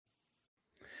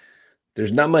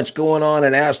There's not much going on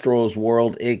in Astros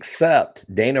world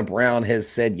except Dana Brown has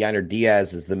said Yainer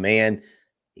Diaz is the man.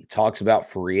 He talks about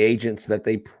free agents that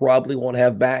they probably won't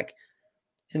have back.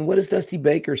 And what is Dusty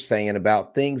Baker saying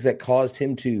about things that caused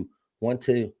him to want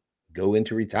to go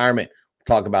into retirement? We'll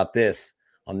talk about this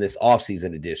on this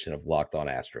offseason edition of Locked On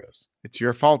Astros. It's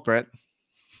your fault, Brett.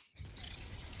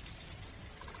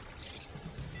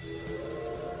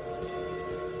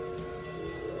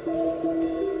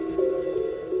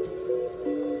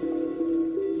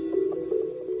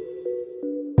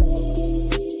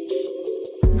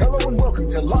 Welcome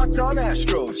to Locked On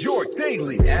Astros, your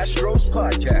daily Astros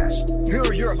podcast. Here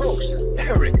are your hosts,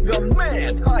 Eric the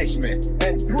Man Heisman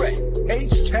and Brett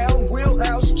H-Town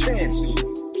Wheelhouse Chansey.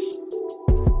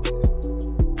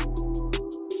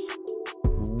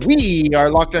 We are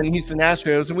Locked On Houston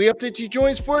Astros, and we hope that you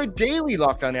join us for a daily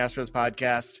Locked On Astros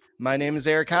podcast. My name is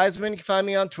Eric Heisman. You can find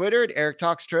me on Twitter at Eric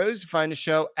Talks Stros. You find the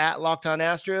show at Locked On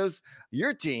Astros,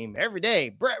 your team every day.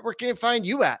 Brett, where can I find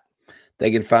you at? They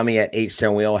can find me at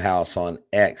H-Town Wheelhouse on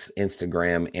X,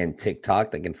 Instagram, and TikTok.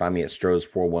 They can find me at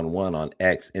Stros411 on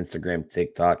X, Instagram,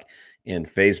 TikTok, and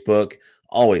Facebook.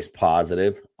 Always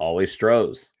positive, always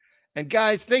Stros. And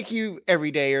guys, thank you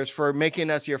everydayers for making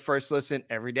us your first listen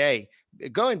every day.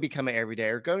 Go and become an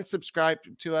everydayer. Go and subscribe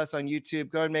to us on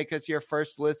YouTube. Go and make us your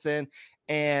first listen.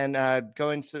 And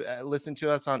go and listen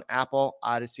to us on Apple,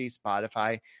 Odyssey,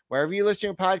 Spotify, wherever you listen to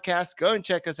your podcast. Go and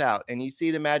check us out. And you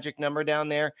see the magic number down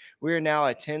there. We are now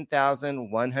at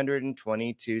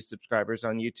 10,122 subscribers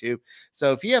on YouTube.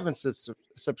 So if you haven't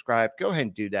subscribed, go ahead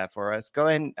and do that for us. Go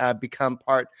ahead and become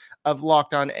part of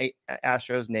Locked On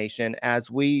Astros Nation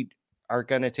as we are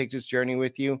going to take this journey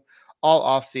with you all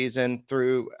off season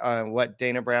through what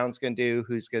Dana Brown's going to do,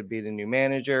 who's going to be the new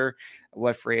manager,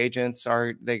 what free agents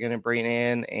are they going to bring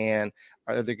in, and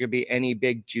are there going to be any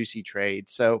big juicy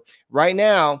trades. So right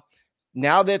now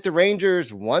that the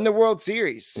Rangers won the World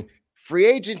Series, free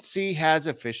agency has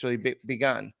officially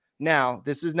begun. Now,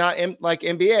 this is not like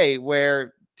NBA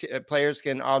where players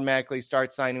can automatically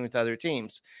start signing with other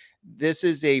teams. This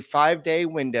is a 5-day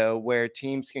window where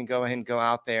teams can go ahead and go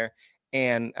out there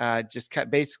and just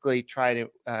basically try to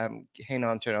hang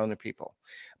on to other people.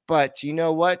 But you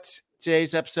know what?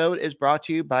 Today's episode is brought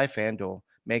to you by FanDuel.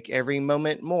 Make every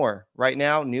moment more. Right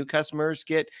now, new customers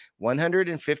get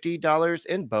 $150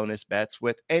 in bonus bets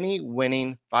with any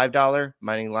winning $5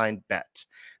 money line bet.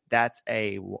 That's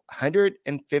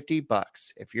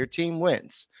 $150 if your team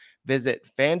wins. Visit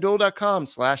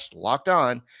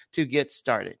FanDuel.com/locked-on to get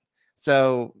started.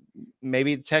 So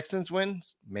maybe the Texans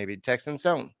wins, maybe the Texans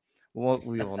don't. Well,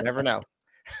 we will never know.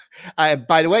 By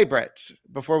the way, Brett,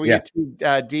 before we get too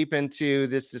deep into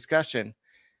this discussion,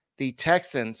 the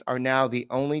Texans are now the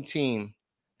only team,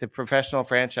 the professional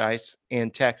franchise in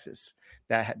Texas,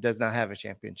 that does not have a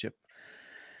championship.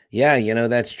 Yeah,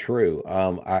 that's true.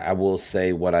 I will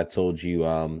say what I told you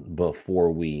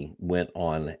before we went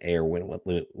on air, when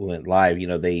we went live.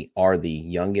 They are the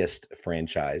youngest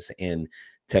franchise in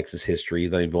Texas history.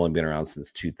 They've only been around since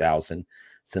 2000.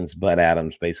 Since Bud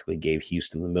Adams basically gave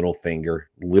Houston the middle finger,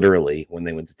 literally, when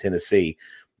they went to Tennessee.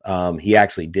 He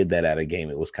actually did that at a game.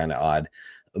 It was kind of odd.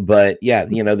 But, yeah,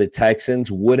 the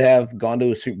Texans would have gone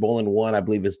to a Super Bowl and won, I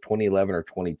believe it's 2011 or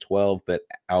 2012. But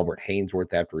Albert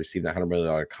Haynesworth, after receiving that $100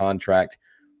 million contract,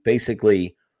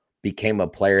 basically became a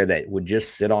player that would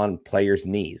just sit on players'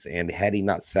 knees. And had he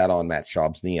not sat on Matt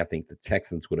Schaub's knee, I think the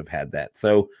Texans would have had that.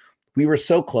 So we were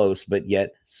so close, but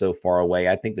yet so far away.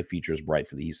 I think the future is bright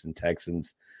for the Houston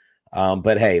Texans.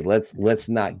 But hey, let's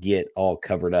not get all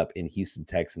covered up in Houston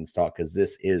Texans talk, because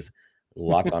this is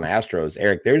Locked On Astros.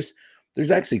 Eric, there's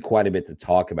actually quite a bit to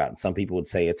talk about. And some people would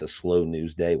say it's a slow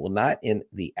news day. Well, not in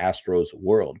the Astros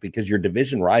world, because your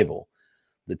division rival,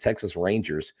 the Texas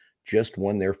Rangers, just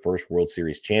won their first World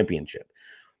Series championship.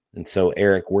 And so,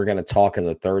 Eric, we're going to talk in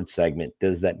the third segment.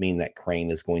 Does that mean that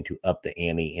Crane is going to up the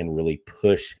ante and really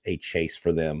push a chase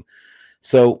for them?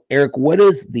 So, Eric, what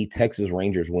does the Texas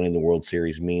Rangers winning the World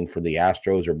Series mean for the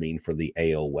Astros or mean for the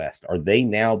AL West? Are they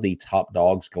now the top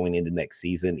dogs going into next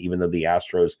season, even though the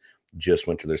Astros just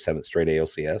went to their 7th straight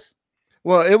ALCS?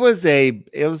 Well, it was a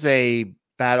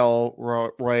battle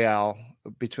royale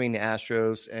between the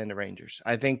Astros and the Rangers.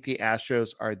 I think the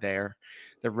Astros are there.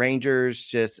 The Rangers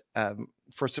just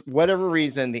for whatever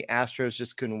reason, the Astros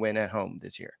just couldn't win at home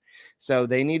this year. So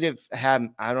they need to have,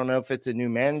 I don't know if it's a new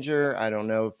manager. I don't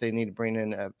know if they need to bring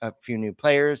in a few new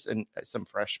players and some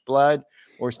fresh blood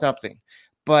or something.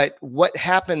 But what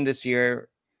happened this year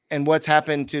and what's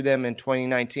happened to them in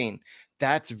 2019,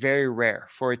 that's very rare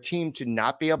for a team to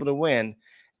not be able to win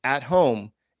at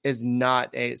home is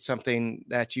not something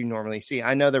that you normally see.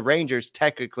 I know the Rangers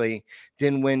technically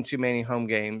didn't win too many home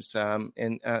games,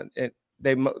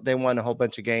 they won a whole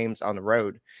bunch of games on the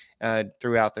road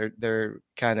throughout their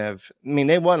kind of. I mean,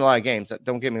 they won a lot of games.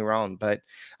 Don't get me wrong, but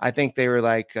I think they were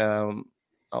like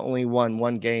only won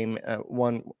one game,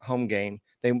 one home game.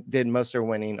 They did most of their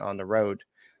winning on the road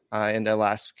in the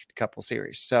last couple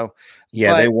series. So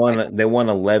yeah, they won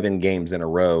 11 games in a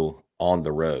row on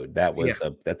the road.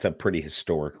 That's a pretty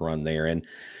historic run there. And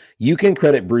you can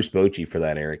credit Bruce Bochy for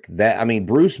that, Eric.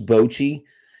 Bruce Bochy,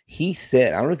 he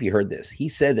said, I don't know if you heard this. He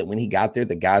said that when he got there,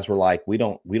 the guys were like, we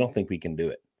don't think we can do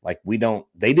it. Like,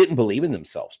 they didn't believe in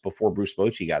themselves before Bruce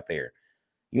Bochy got there.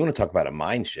 You want to talk about a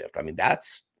mind shift. I mean,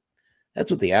 that's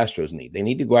what the Astros need. They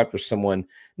need to go after someone,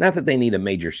 not that they need a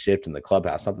major shift in the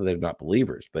clubhouse, not that they're not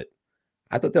believers, but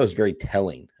I thought that was very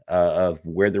telling of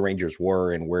where the Rangers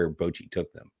were and where Bochy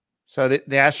took them. So the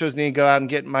Astros need to go out and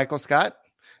get Michael Scott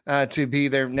to be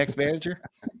their next manager?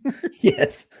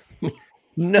 Yes.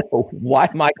 No, why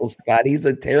Michael Scott? He's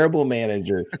a terrible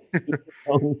manager.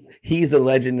 He's a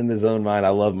legend in his own mind. I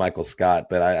love Michael Scott,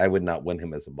 but I would not want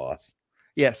him as a boss.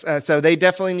 Yes. So they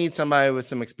definitely need somebody with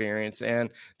some experience.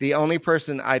 And the only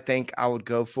person I think I would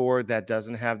go for that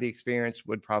doesn't have the experience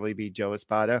would probably be Joe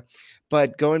Espada.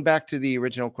 But going back to the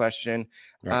original question,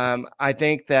 right. I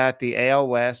think that the AL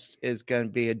West is going to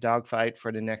be a dogfight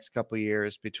for the next couple of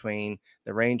years between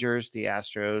the Rangers, the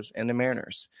Astros, and the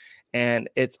Mariners. And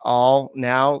it's all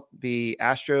now the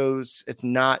Astros. It's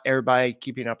not everybody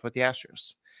keeping up with the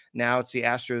Astros. Now it's the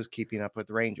Astros keeping up with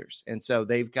the Rangers. And so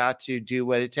they've got to do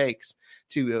what it takes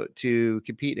to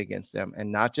compete against them. And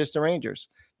not just the Rangers.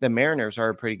 The Mariners are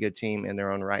a pretty good team in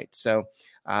their own right. So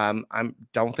I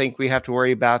don't think we have to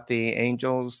worry about the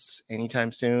Angels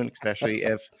anytime soon, especially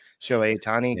if Shohei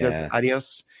Ohtani goes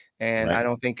adios. And right. I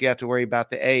don't think you have to worry about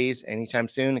the A's anytime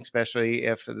soon, especially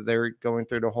if they're going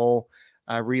through the whole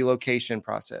relocation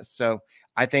process. So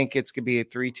I think it's going to be a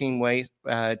 3-team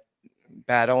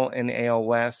battle in the AL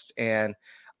West, and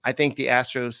I think the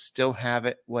Astros still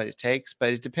have what it takes,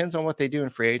 but it depends on what they do in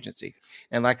free agency.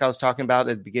 And like I was talking about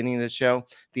at the beginning of the show,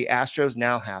 the Astros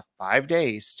now have 5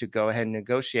 days to go ahead and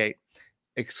negotiate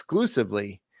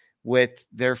exclusively with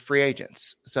their free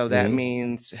agents. So that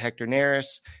means Hector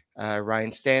Neris,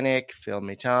 Ryan Stanek, Phil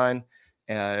Maton,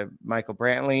 Michael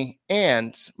Brantley,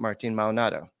 and Martin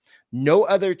Maldonado. No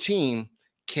other team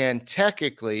can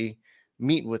technically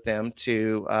meet with them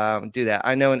to do that.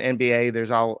 I know in NBA,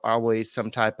 there's always some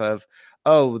type of,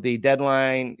 the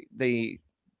deadline, the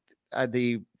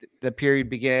period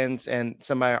begins and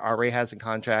somebody already has a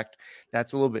contract.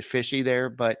 That's a little bit fishy there,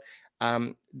 but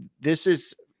this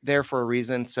is there for a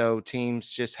reason. So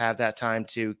teams just have that time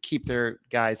to keep their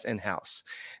guys in-house.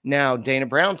 Now, Dana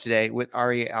Brown today with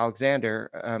Ari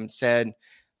Alexander said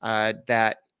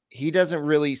that he doesn't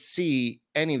really see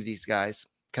any of these guys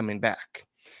coming back.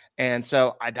 And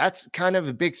so that's kind of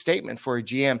a big statement for a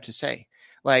GM to say.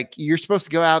 Like, you're supposed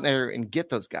to go out there and get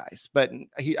those guys. But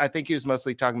I think he was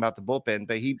mostly talking about the bullpen.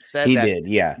 But he said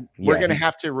we're going to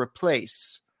have to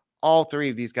replace all 3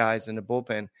 of these guys in the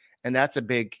bullpen. And that's a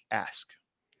big ask.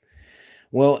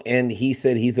 Well, and he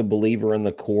said he's a believer in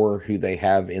the core who they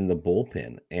have in the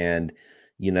bullpen. And,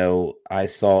 I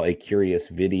saw a curious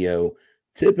video.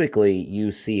 Typically,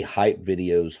 you see hype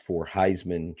videos for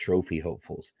Heisman Trophy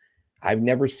hopefuls. I've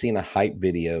never seen a hype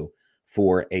video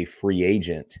for a free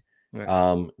agent.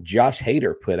 Right. Josh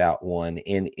Hader put out one,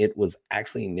 and it was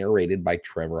actually narrated by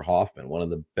Trevor Hoffman, one of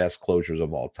the best closers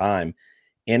of all time.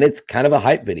 And it's kind of a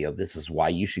hype video. This is why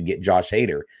you should get Josh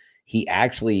Hader. He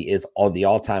actually is the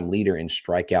all-time leader in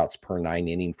strikeouts per 9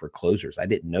 inning for closers. I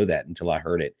didn't know that until I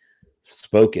heard it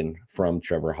spoken from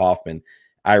Trevor Hoffman.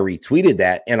 I retweeted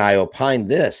that, and I opined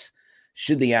this: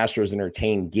 should the Astros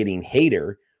entertain getting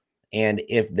Hader? And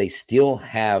if they still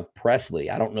have Presley,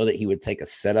 I don't know that he would take a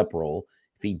setup role.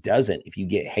 If he doesn't, if you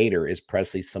get Hader, is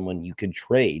Presley someone you could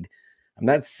trade? I'm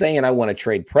not saying I want to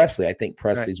trade Presley. I think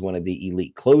Presley's one of the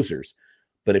elite closers.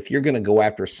 But if you're going to go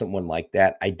after someone like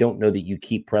that, I don't know that you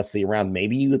keep Presley around.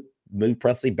 Maybe you move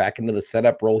Presley back into the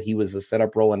setup role. He was a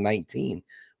setup role in 19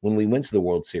 when we went to the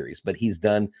World Series. But he's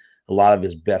done a lot of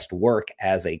his best work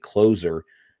as a closer.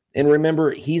 And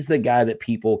remember, he's the guy that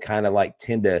people kind of like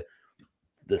tend to,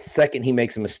 the second he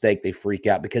makes a mistake, they freak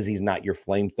out because he's not your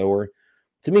flamethrower.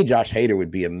 To me, Josh Hader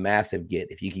would be a massive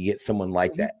get if you could get someone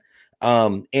like that.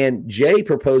 And Jay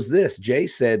proposed this. Jay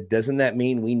said, doesn't that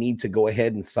mean we need to go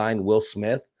ahead and sign Will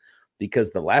Smith?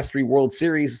 Because the last 3 World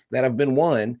Series that have been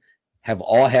won have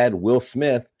all had Will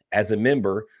Smith as a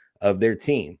member of their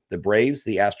team, the Braves,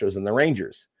 the Astros, and the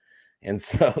Rangers. And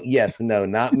so, yes, no,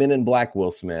 not Men in Black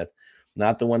Will Smith.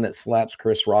 not the one that slaps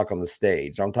Chris Rock on the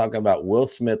stage. I'm talking about Will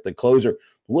Smith, the closer.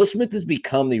 Will Smith has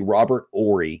become the Robert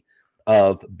Ory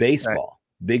of baseball.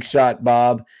 Right. Big shot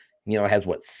Bob, has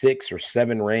 6 or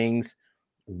 7 rings.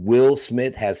 Will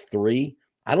Smith has 3.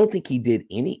 I don't think he did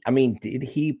any. I mean, did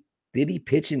he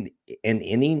pitch an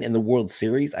inning in the World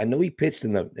Series? I know he pitched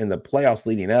in the playoffs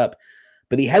leading up,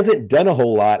 but he hasn't done a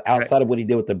whole lot outside of what he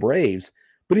did with the Braves.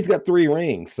 But he's got 3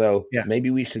 rings, so maybe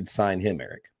we should sign him,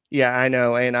 Eric. Yeah, I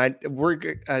know. And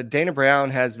Dana Brown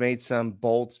has made some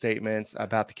bold statements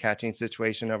about the catching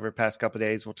situation over the past couple of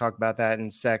days. We'll talk about that in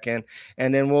a second.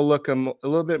 And then we'll look a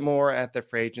little bit more at the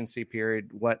free agency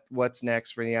period, what's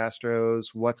next for the Astros,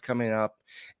 what's coming up,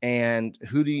 and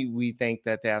who do we think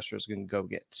that the Astros are going to go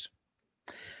get?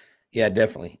 Yeah,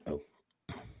 definitely. Oh.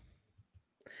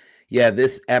 Yeah,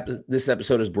 this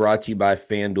episode is brought to you by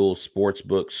FanDuel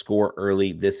Sportsbook. Score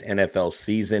early this NFL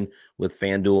season with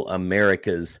FanDuel,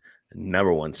 America's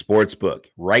 #1 sportsbook.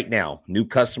 Right now, new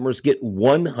customers get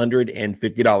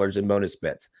 $150 in bonus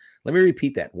bets. Let me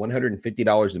repeat that,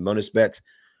 $150 in bonus bets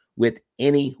with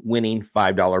any winning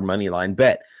 $5 money line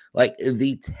bet. Like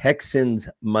the Texans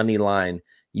money line,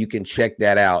 you can check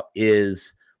that out,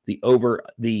 is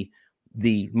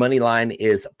the money line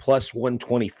is plus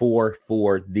 124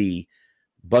 for the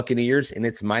Buccaneers, and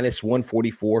it's minus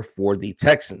 144 for the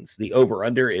Texans. The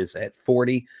over-under is at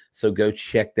 40, so go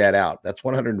check that out. That's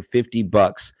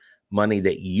 $150 money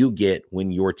that you get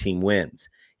when your team wins.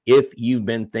 If you've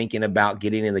been thinking about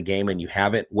getting in the game and you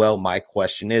haven't, well, my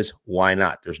question is, why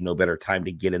not? There's no better time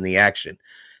to get in the action.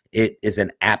 It is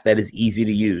an app that is easy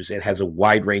to use. It has a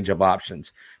wide range of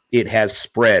options. It has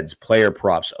spreads, player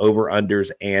props, over-unders,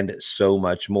 and so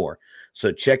much more.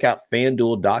 So check out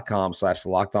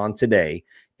FanDuel.com/lockedon today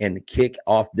and kick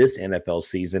off this NFL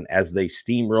season as they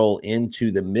steamroll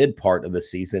into the mid part of the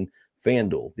season.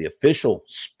 FanDuel, the official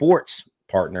sports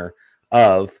partner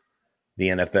of the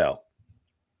NFL.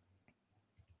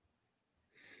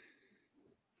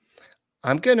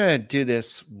 I'm going to do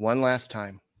this one last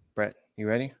time. Brett, you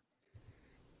ready?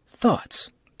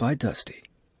 Thoughts by Dusty.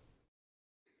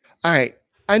 All right.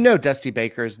 I know Dusty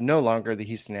Baker is no longer the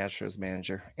Houston Astros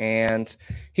manager, and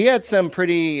he had some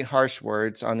pretty harsh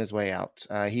words on his way out.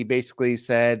 He basically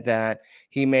said that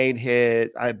he made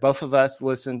both of us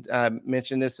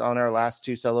mentioned this on our last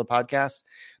 2 solo podcasts,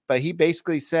 but he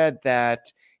basically said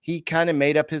that he kind of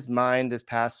made up his mind this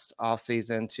past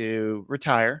offseason to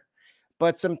retire,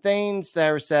 but some things that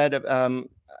were said,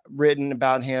 written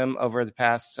about him over the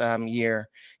past year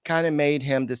kind of made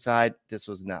him decide this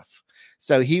was enough.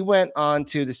 So he went on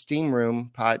to the Steam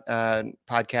Room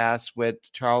podcast with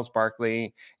Charles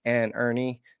Barkley and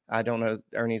Ernie. I don't know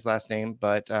Ernie's last name,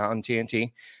 but on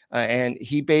TNT. And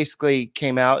he basically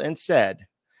came out and said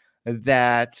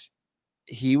that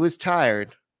he was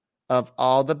tired of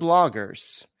all the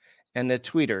bloggers and the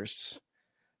tweeters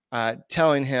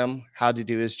telling him how to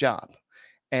do his job.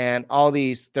 And all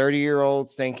these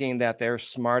 30-year-olds thinking that they're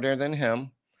smarter than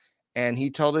him. And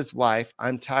he told his wife,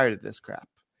 I'm tired of this crap.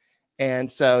 And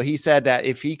so he said that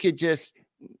if he could just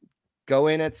go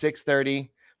in at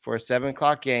 6:30 for a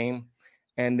 7:00 game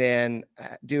and then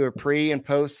do a pre and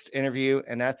post interview,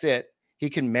 and that's it, he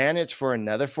can manage for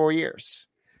another 4 years.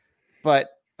 But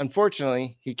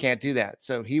unfortunately, he can't do that.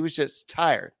 So he was just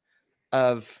tired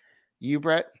of you,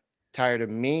 Brett, tired of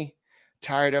me,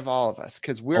 tired of all of us,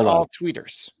 because we're all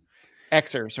tweeters,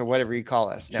 Xers, or whatever you call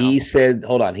us now. He said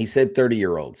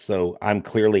 30-year-olds. So I'm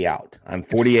clearly out. I'm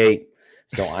 48.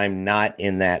 So I'm not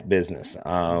in that business.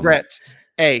 Brett,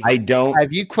 I don't.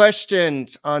 Have you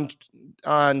questioned on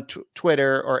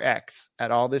Twitter or X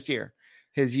at all this year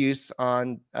his use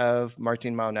of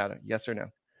Martin Maldonado? Yes or no?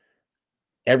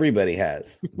 Everybody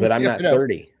has, but I'm not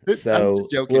 30. So I'm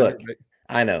just joking, look,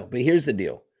 I know, but here's the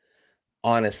deal.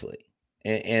 Honestly,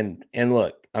 and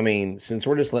look, I mean, since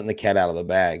we're just letting the cat out of the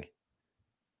bag,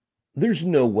 there's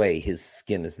no way his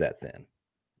skin is that thin.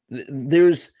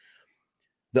 There's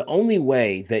the only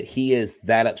way that he is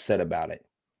that upset about it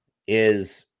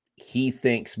is he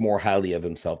thinks more highly of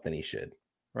himself than he should.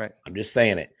 Right. I'm just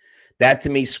saying it. That to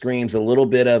me screams a little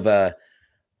bit of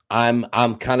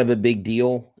I'm kind of a big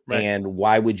deal. Right. And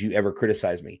why would you ever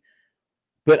criticize me?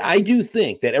 But I do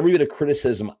think that every bit of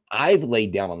criticism I've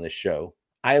laid down on this show,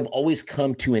 I have always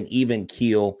come to an even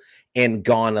keel and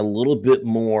gone a little bit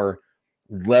more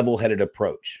level-headed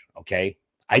approach. Okay.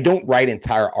 I don't write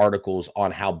entire articles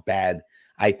on how bad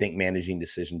I think managing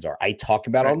decisions are. I talk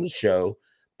about it on the show,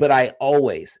 but I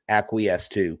always acquiesce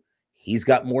to he's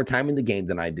got more time in the game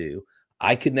than I do.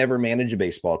 I could never manage a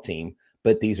baseball team,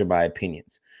 but these are my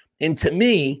opinions. And to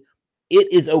me,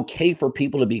 it is okay for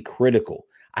people to be critical.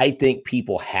 I think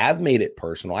people have made it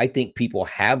personal. I think people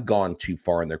have gone too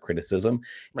far in their criticism,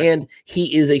 Right. and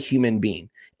he is a human being.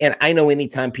 And I know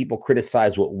anytime people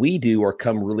criticize what we do or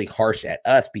come really harsh at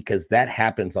us, because that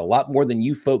happens a lot more than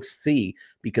you folks see,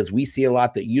 because we see a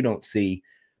lot that you don't see.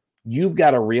 You've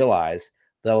got to realize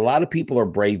that a lot of people are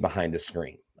brave behind a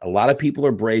screen. A lot of people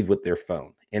are brave with their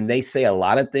phone, and they say a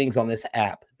lot of things on this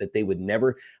app that they would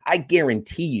never. I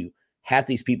guarantee you, half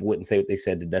these people wouldn't say what they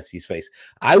said to Dusty's face.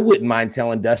 I wouldn't mind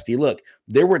telling Dusty, look,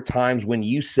 there were times when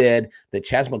you said that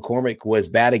Chas McCormick was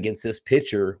bad against this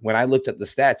pitcher. When I looked up the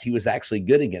stats, he was actually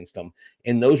good against them.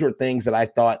 And those were things that I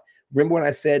thought, remember when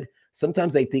I said,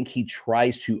 sometimes I think he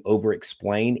tries to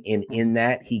over-explain, and in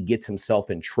that he gets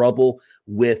himself in trouble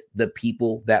with the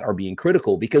people that are being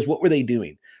critical. Because what were they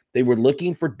doing? They were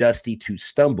looking for Dusty to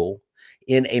stumble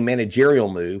in a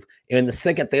managerial move. And the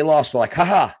second they lost, they're like,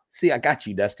 haha, see, I got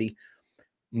you, Dusty.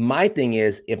 My thing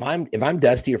is, if I'm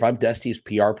Dusty, or if I'm Dusty's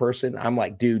PR person, I'm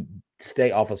like, dude,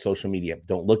 stay off of social media.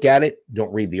 Don't look at it.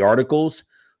 Don't read the articles.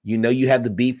 You know you have the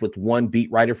beef with one beat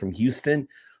writer from Houston,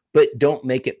 but don't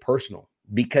make it personal,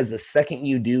 because the second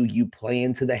you do, you play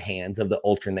into the hands of the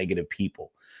ultra negative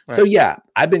people. Right. So yeah,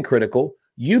 I've been critical.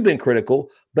 You've been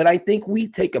critical, but I think we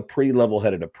take a pretty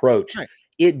level-headed approach. Right.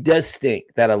 It does stink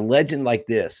that a legend like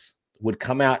this would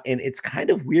come out, and it's kind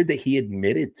of weird that he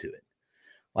admitted to it.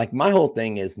 Like, my whole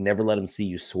thing is never let him see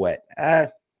you sweat. I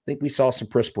think we saw some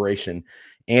perspiration.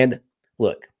 And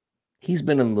look, he's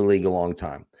been in the league a long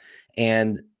time,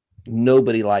 and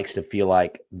nobody likes to feel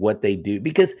like what they do,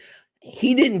 because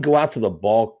he didn't go out to the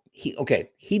ball.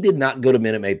 He did not go to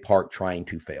Minute Maid Park trying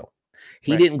to fail.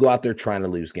 He didn't go out there trying to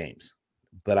lose games.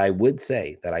 But I would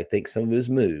say that I think some of his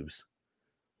moves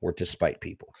were to spite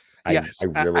people. Yes,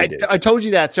 I really did. I told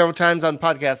you that several times on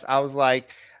podcasts. I was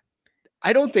like,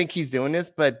 I don't think he's doing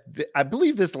this, but I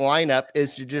believe this lineup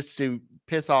is just to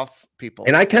piss off people.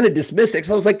 And I kind of dismissed it, because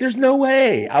I was like, there's no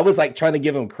way. I was like trying to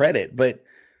give him credit, but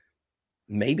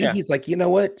maybe he's like, you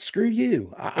know what? Screw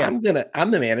you. I'm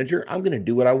the manager. I'm going to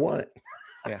do what I want.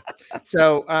 Yeah.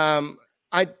 So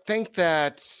I think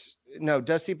that, no,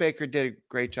 Dusty Baker did a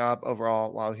great job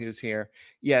overall while he was here.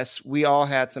 Yes, we all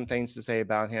had some things to say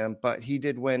about him, but he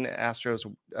did win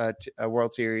Astros a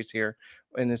World Series here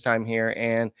in his time here.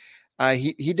 And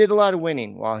he did a lot of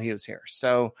winning while he was here.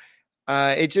 So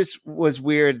it just was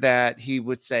weird that he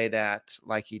would say that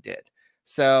like he did.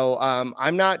 So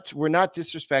we're not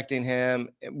disrespecting him.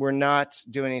 We're not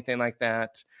doing anything like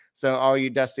that. So all you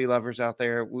Dusty lovers out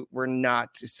there, we're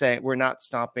not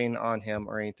stomping on him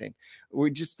or anything.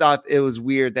 We just thought it was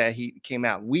weird that he came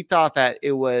out. We thought that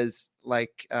it was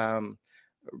like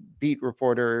beat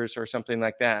reporters or something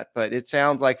like that, but it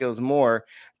sounds like it was more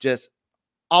just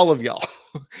all of y'all.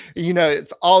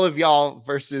 It's all of y'all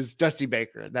versus Dusty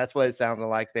Baker. That's what it sounded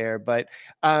like there. But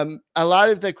a lot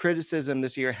of the criticism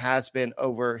this year has been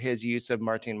over his use of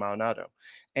Martin Maldonado.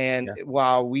 And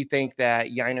while we think that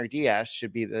Yainer Diaz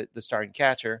should be the starting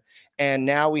catcher, and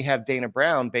now we have Dana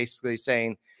Brown basically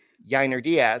saying Yainer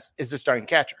Diaz is the starting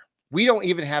catcher. We don't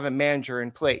even have a manager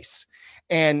in place.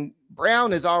 And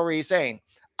Brown is already saying,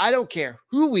 I don't care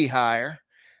who we hire.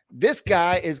 This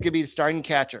guy is going to be the starting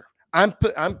catcher. I'm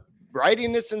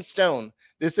writing this in stone.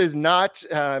 This is not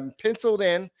penciled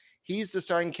in. He's the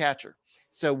starting catcher.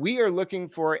 So we are looking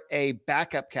for a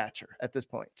backup catcher at this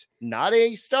point, not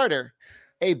a starter,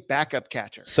 a backup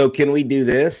catcher. So can we do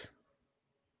this?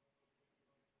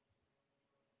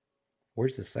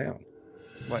 Where's the sound?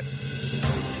 What?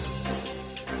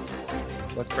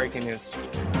 What's breaking news?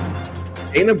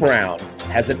 Dana Brown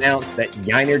has announced that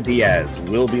Yainer Diaz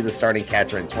will be the starting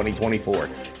catcher in 2024.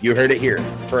 You heard it here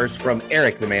first from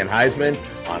Eric, the man Heisman,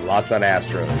 on Locked on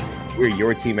Astros. We're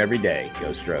your team every day.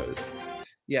 Go Stros.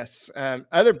 Yes.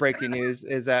 Other breaking news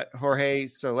is that Jorge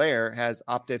Soler has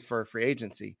opted for free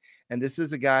agency. And this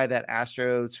is a guy that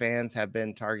Astros fans have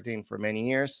been targeting for many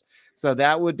years. So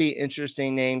that would be an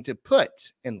interesting name to put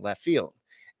in left field.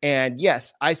 And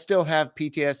yes, I still have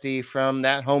PTSD from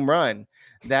that home run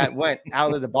that went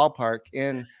out of the ballpark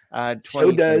in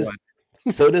 2021.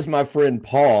 So does my friend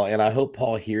Paul, and I hope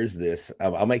Paul hears this.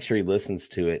 I'll make sure he listens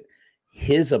to it.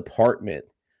 His apartment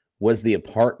was the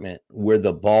apartment where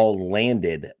the ball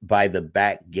landed by the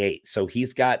back gate. So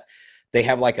they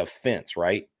have like a fence,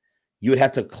 right? You would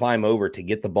have to climb over to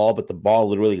get the ball, but the ball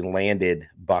literally landed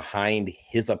behind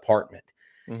his apartment.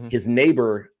 Mm-hmm. His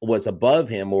neighbor was above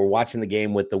him or watching the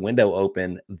game with the window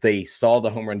open. They saw the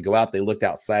home run go out. They looked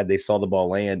outside. They saw the ball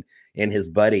land, and his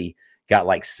buddy got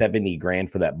like $70,000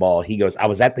 for that ball. He goes, I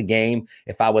was at the game.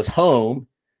 If I was home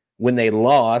when they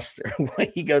lost,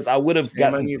 he goes, I would have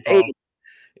gotten paid.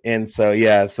 And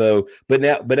so, but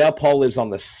now Paul lives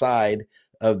on the side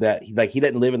of that. Like, he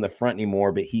doesn't live in the front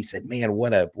anymore, but he said, man,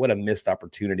 what a missed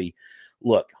opportunity.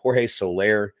 Look, Jorge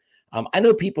Soler. I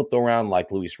know people throw around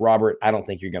like Luis Robert. I don't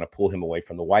think you're going to pull him away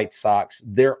from the White Sox.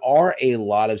 There are a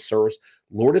lot of service.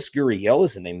 Lourdes Gurriel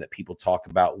is a name that people talk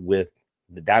about with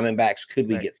the Diamondbacks. Could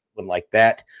we get someone like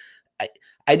that?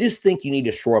 I just think you need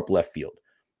to shore up left field.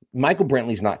 Michael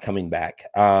Brantley's not coming back.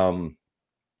 Martin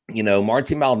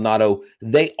Maldonado,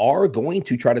 they are going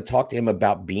to try to talk to him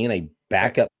about being a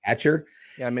backup catcher.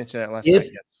 Yeah, I mentioned that last night.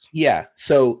 Yes. Yeah.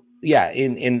 So yeah,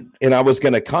 and I was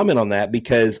going to comment on that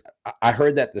because I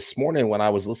heard that this morning when I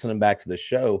was listening back to the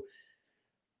show.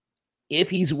 If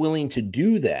he's willing to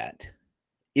do that,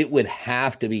 it would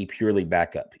have to be purely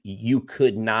backup. You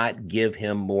could not give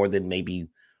him more than maybe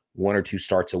 1 or 2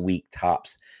 starts a week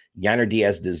tops. Yainer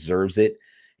Diaz deserves it.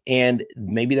 And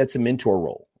maybe that's a mentor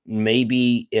role.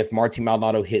 Maybe if Martin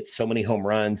Maldonado hits so many home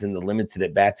runs and the limited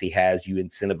at bats he has, you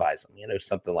incentivize him,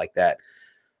 something like that.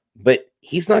 But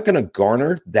he's not going to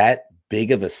garner that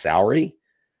big of a salary.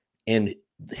 And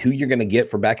who you're going to get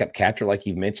for backup catcher, like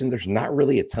you've mentioned, there's not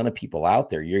really a ton of people out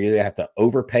there. You're going to have to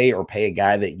overpay or pay a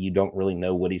guy that you don't really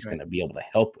know what he's going to be able to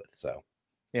help with. So,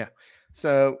 yeah.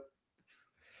 So,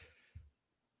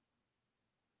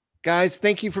 guys,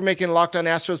 thank you for making Locked On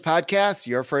Astros podcast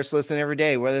your first listen every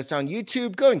day. Whether it's on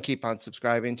YouTube, go and keep on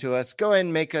subscribing to us. Go ahead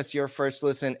and make us your first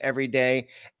listen every day.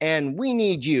 And we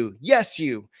need you. Yes,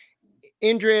 you.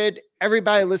 Indrid,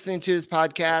 everybody listening to this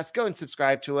podcast, go and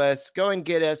subscribe to us. Go and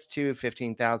get us to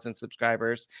 15,000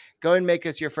 subscribers. Go and make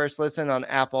us your first listen on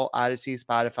Apple, Odyssey,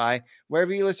 Spotify.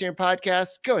 Wherever you listen to your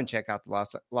podcasts, go and check out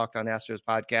the Locked On Astros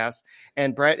podcast.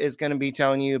 And Brett is going to be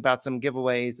telling you about some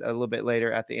giveaways a little bit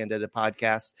later at the end of the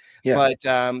podcast. Yeah.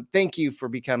 But thank you for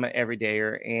becoming an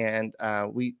everydayer, and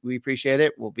we appreciate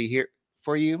it. We'll be here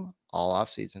for you all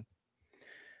off season.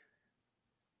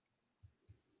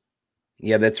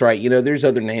 Yeah, that's right. There's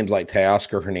other names like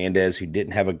Teoscar Hernandez who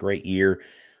didn't have a great year.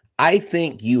 I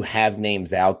think you have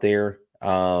names out there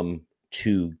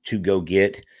to go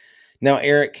get. Now,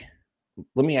 Eric,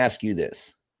 let me ask you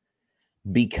this.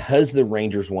 Because the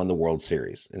Rangers won the World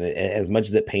Series, and as much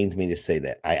as it pains me to say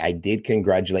that, I did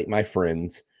congratulate my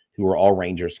friends who were all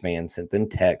Rangers fans, sent them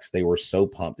texts. They were so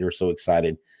pumped. They were so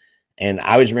excited. And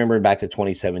I was remembering back to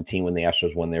 2017 when the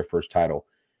Astros won their first title.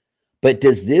 But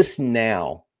does this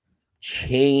now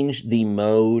change the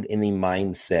mode and the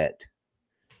mindset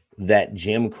that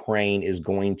Jim Crane is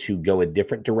going to go a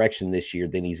different direction this year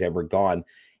than he's ever gone?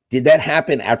 Did that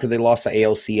happen after they lost the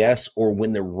ALCS, or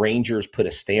when the Rangers put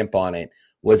a stamp on it?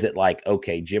 Was it like,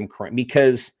 okay, Jim Crane?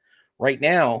 Because right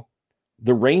now,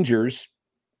 the Rangers,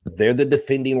 they're the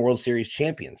defending World Series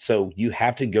champions. So you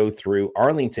have to go through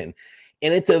Arlington.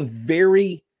 And it's a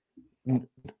very, let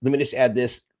me just add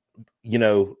this,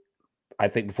 I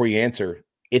think before you answer,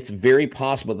 it's very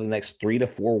possible the next 3 to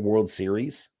 4 World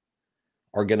Series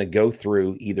are going to go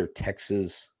through either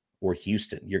Texas or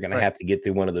Houston. You're going to have to get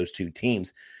through one of those two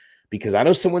teams, because I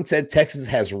know someone said Texas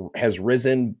has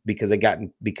risen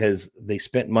because they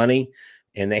spent money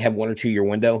and they have 1 or 2 year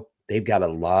window. They've got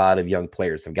a lot of young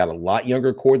players. They've got a lot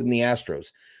younger core than the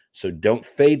Astros. So don't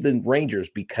fade the Rangers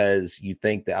because you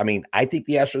think that. I think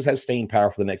the Astros have staying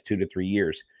power for the next 2 to 3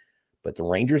 years. But the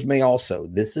Rangers may also.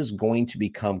 This is going to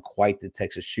become quite the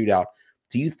Texas shootout.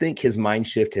 Do you think his mind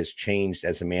shift has changed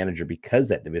as a manager because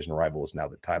that division rival is now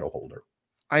the title holder?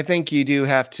 I think you do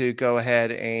have to go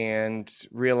ahead and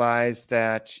realize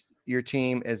that your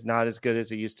team is not as good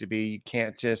as it used to be. You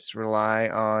can't just rely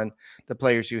on the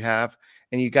players you have,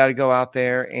 and you got to go out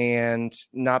there and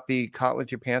not be caught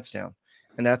with your pants down.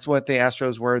 And that's what the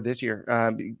Astros were this year.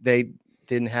 They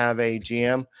didn't have a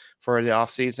GM for the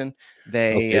offseason.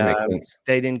 They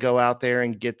didn't go out there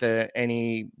and get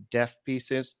any depth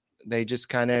pieces. They just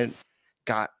kind of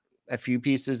got a few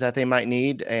pieces that they might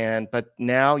need. But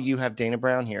now you have Dana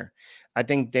Brown here. I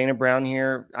think Dana Brown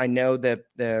here, I know that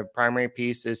the primary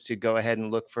piece is to go ahead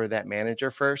and look for that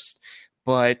manager first.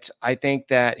 But I think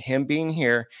that him being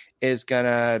here is going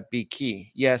to be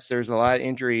key. Yes, there's a lot of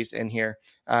injuries in here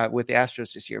with the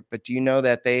Astros this year. But do you know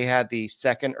that they had the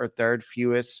second or third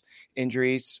fewest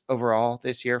injuries overall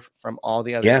this year from all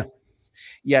the other teams?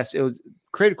 Yes, it was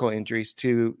critical injuries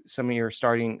to some of your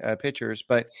starting pitchers,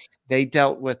 but they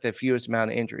dealt with the fewest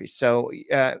amount of injuries. So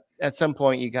at some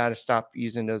point, you got to stop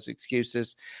using those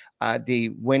excuses. The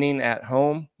winning at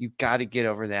home, you've got to get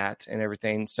over that and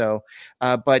everything. So,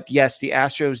 but yes, the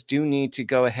Astros do need to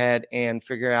go ahead and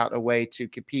figure out a way to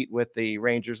compete with the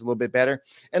Rangers a little bit better.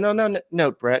 And on a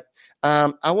note, Brett,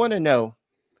 I want to know,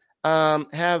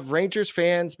 have Rangers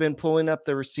fans been pulling up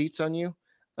the receipts on you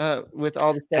with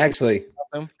all the stuff? Actually,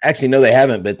 them? Actually, no, they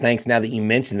haven't. But thanks. Now that you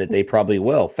mentioned it, they probably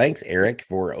will. Thanks, Eric,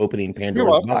 for opening You're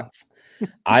Pandora's welcome. box.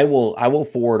 I will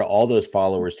forward all those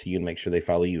followers to you and make sure they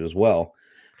follow you as well.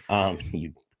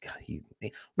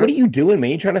 What are you doing,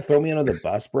 man? You trying to throw me under the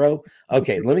bus, bro?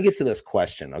 Okay, let me get to this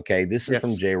question. Okay, this is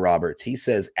from Yes. Jay Roberts. He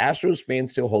says Astros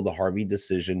fans still hold the Harvey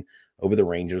decision over the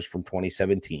Rangers from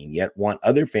 2017, yet want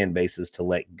other fan bases to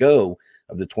let go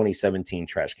of the 2017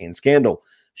 trash can scandal.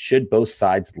 Should both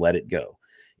sides let it go?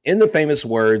 In the famous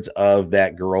words of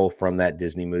that girl from that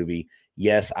Disney movie,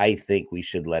 yes, I think we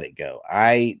should let it go.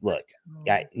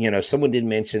 Someone did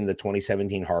mention the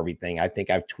 2017 Harvey thing. I think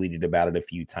I've tweeted about it a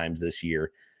few times this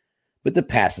year. But the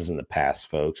past is in the past,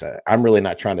 folks. I'm really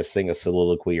not trying to sing a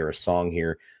soliloquy or a song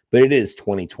here, but it is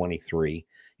 2023,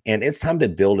 and it's time to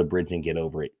build a bridge and get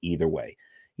over it either way.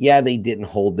 Yeah, they didn't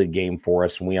hold the game for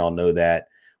us, and we all know that.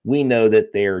 We know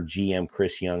that their GM,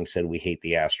 Chris Young, said we hate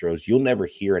the Astros. You'll never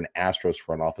hear an Astros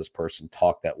front office person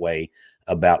talk that way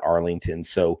about Arlington.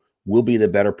 So we'll be the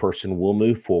better person. We'll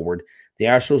move forward. The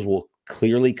Astros will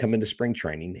clearly come into spring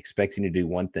training expecting to do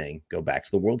one thing, go back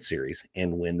to the World Series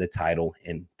and win the title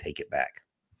and take it back.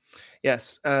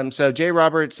 Yes. So Jay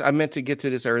Roberts, I meant to get to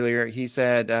this earlier. He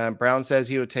said Brown says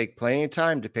he would take plenty of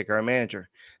time to pick our manager.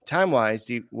 Time-wise,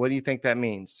 what do you think that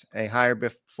means? A hire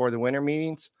before the winter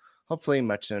meetings? Hopefully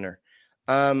much sooner.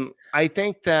 I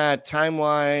think that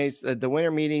time-wise, the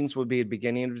winter meetings will be at the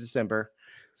beginning of December.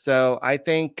 So I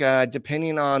think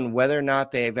depending on whether or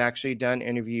not they've actually done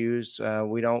interviews,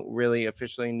 we don't really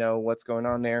officially know what's going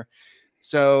on there.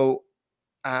 So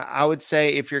I would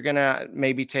say if you're going to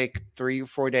maybe take 3 or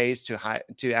 4 days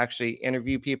to actually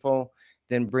interview people,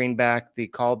 then bring back the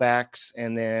callbacks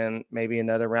and then maybe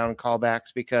another round of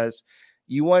callbacks, because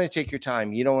you want to take your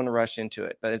time. You don't want to rush into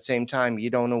it. But at the same time, you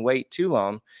don't want to wait too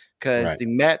long, because the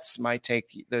Mets might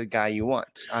take the guy you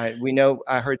want. I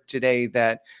heard today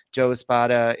that Joe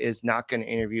Espada is not going to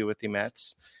interview with the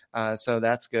Mets. So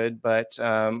that's good. But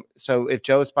so if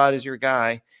Joe Espada is your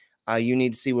guy, you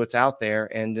need to see what's out there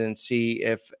and then see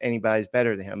if anybody's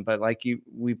better than him. But like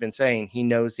we've been saying, he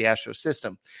knows the Astro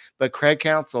system. But Craig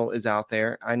Counsell is out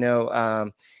there. I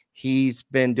know he's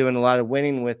been doing a lot of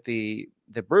winning with the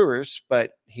Brewers,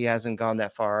 but he hasn't gone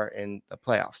that far in the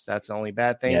playoffs. That's the only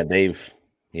bad thing.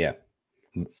 Yeah,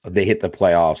 they hit the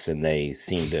playoffs and they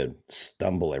seem to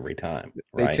stumble every time.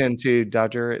 They right? tend to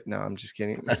dodger it. No, I'm just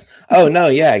kidding. Oh no,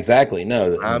 yeah, exactly.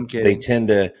 No, I'm kidding. They tend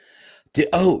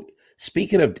to.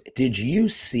 Speaking of, did you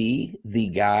see the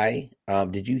guy?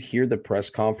 Did you hear the press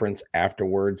conference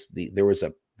afterwards? There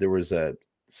was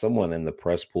someone in the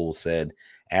press pool said,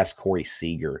 ask Corey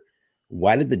Seager,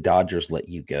 why did the Dodgers let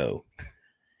you go?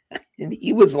 And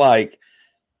he was like,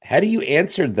 how do you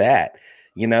answer that?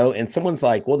 And someone's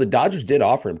like, well, the Dodgers did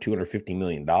offer him $250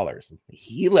 million.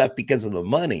 He left because of the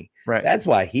money. Right. That's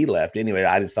why he left. Anyway,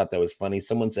 I just thought that was funny.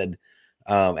 Someone said,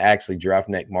 actually, Draft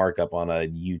Neck Markup on a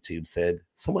YouTube said,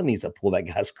 someone needs to pull that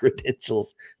guy's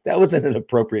credentials. That was an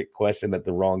inappropriate question at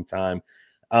the wrong time.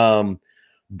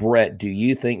 Brett, do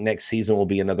you think next season will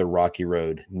be another rocky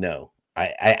road? No,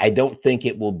 I don't think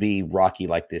it will be rocky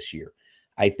like this year.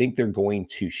 I think they're going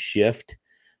to shift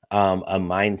a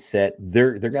mindset.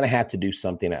 They're going to have to do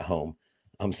something at home.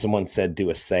 Someone said do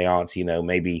a seance,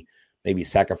 maybe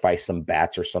sacrifice some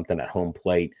bats or something at home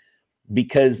plate,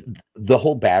 because the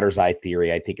whole batter's eye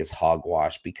theory, I think, is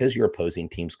hogwash, because your opposing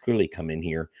teams clearly come in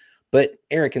here. But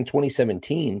Eric, in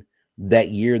 2017, that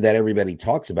year that everybody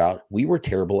talks about, we were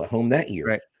terrible at home that year.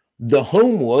 Right. The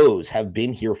home woes have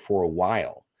been here for a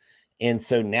while. And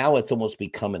so now it's almost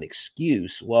become an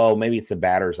excuse. Well, maybe it's the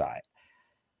batter's eye.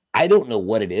 I don't know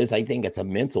what it is. I think it's a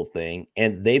mental thing,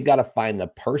 and they've got to find the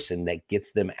person that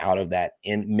gets them out of that.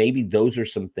 And maybe those are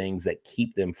some things that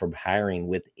keep them from hiring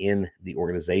within the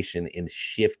organization and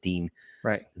shifting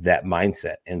that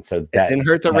mindset. And so that didn't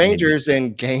hurt the Rangers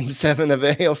in Game 7 of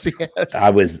ALCS.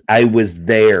 I was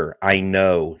there. I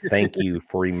know. Thank you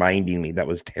for reminding me. That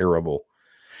was terrible.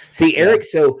 See, Eric.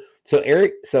 So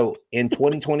Eric. So in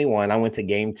 2021, I went to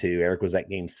Game 2. Eric was at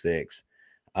Game 6.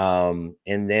 And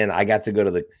then I got to go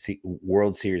to the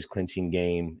World Series clinching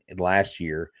game last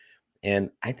year. And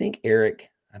I think, Eric,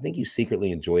 you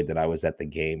secretly enjoyed that I was at the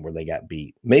game where they got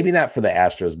beat. Maybe not for the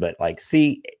Astros, but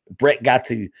Brett got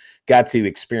to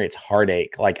experience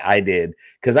heartache like I did.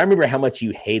 Cause I remember how much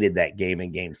you hated that game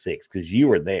in Game 6, because you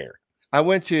were there. I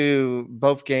went to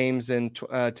both games in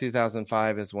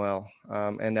 2005 as well.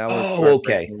 and that was okay.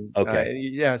 heartbreaking. Okay.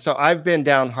 Yeah, so I've been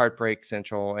down Heartbreak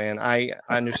Central, and I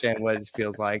understand what it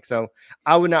feels like. So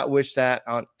I would not wish that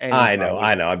on I anybody.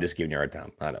 know. I'm just giving you a hard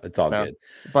time. I know. It's all So, good.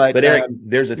 but But Eric,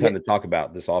 there's a ton to talk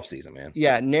about this offseason, man.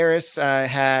 yeah, Neris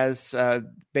has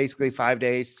basically 5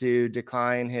 days to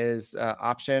decline his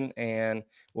option, and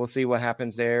we'll see what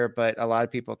happens there. But a lot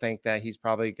of people think that he's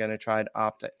probably going to try to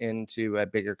opt into a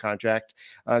bigger contract.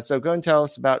 So go and tell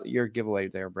us about your giveaway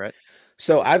there, Brett.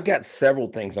 So I've got several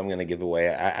things I'm going to give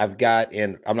away. I've got,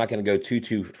 and I'm not going to go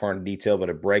too far into detail,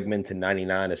 but a Bregman to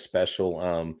 99, a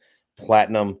special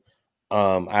platinum.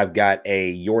 I've got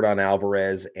a Yordan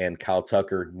Alvarez and Kyle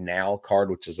Tucker now card,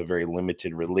 which is a very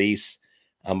limited release.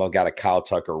 I've got a Kyle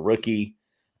Tucker rookie.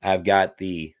 I've got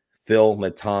the Phil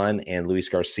Matan and Luis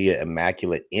Garcia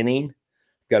immaculate inning.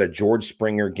 I've got a George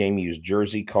Springer game used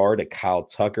jersey card, a Kyle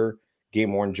Tucker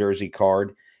game worn jersey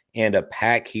card, and a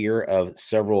pack here of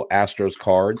several Astros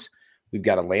cards. We've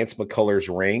got a Lance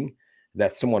McCullers ring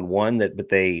that someone won but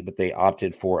they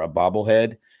opted for a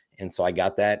bobblehead. And so I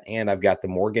got that. And I've got the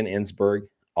Morgan Ensberg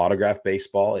autograph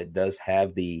baseball. It does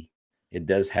have the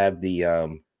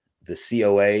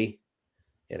COA.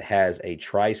 It has a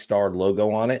TriStar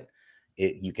logo on it.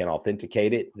 You can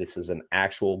authenticate it. This is an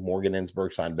actual Morgan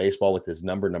Ensberg signed baseball with his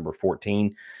number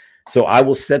 14. So I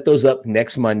will set those up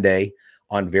next Monday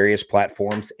on various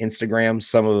platforms, Instagram,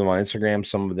 some of them on Instagram,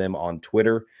 some of them on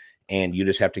Twitter. And you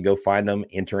just have to go find them,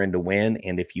 enter in to win.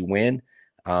 And if you win,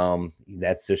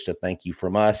 that's just a thank you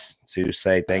from us to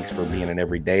say thanks for being an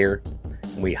everydayer.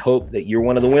 And we hope that you're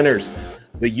one of the winners,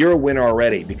 but you're a winner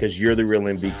already because you're the real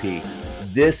MVP.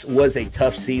 This was a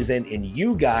tough season, and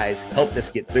you guys helped us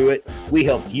get through it. We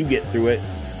helped you get through it.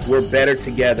 We're better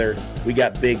together. We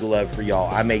got big love for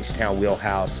y'all. I'm H-Town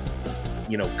Wheelhouse,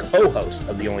 co-host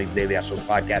of the Only Daily Astros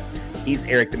podcast. He's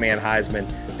Eric the Man Heisman.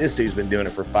 This dude's been doing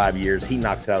it for 5 years. He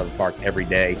knocks it out of the park every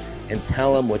day. And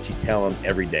tell him what you tell him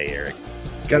every day, Eric.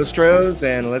 Go Astros,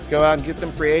 and let's go out and get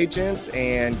some free agents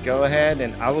and go ahead.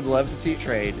 And I would love to see a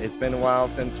trade. It's been a while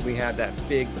since we had that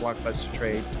big blockbuster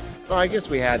trade. Well, I guess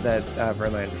we had that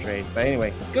Verlander trade. But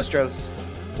anyway, go Astros.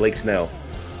 Blake Snell.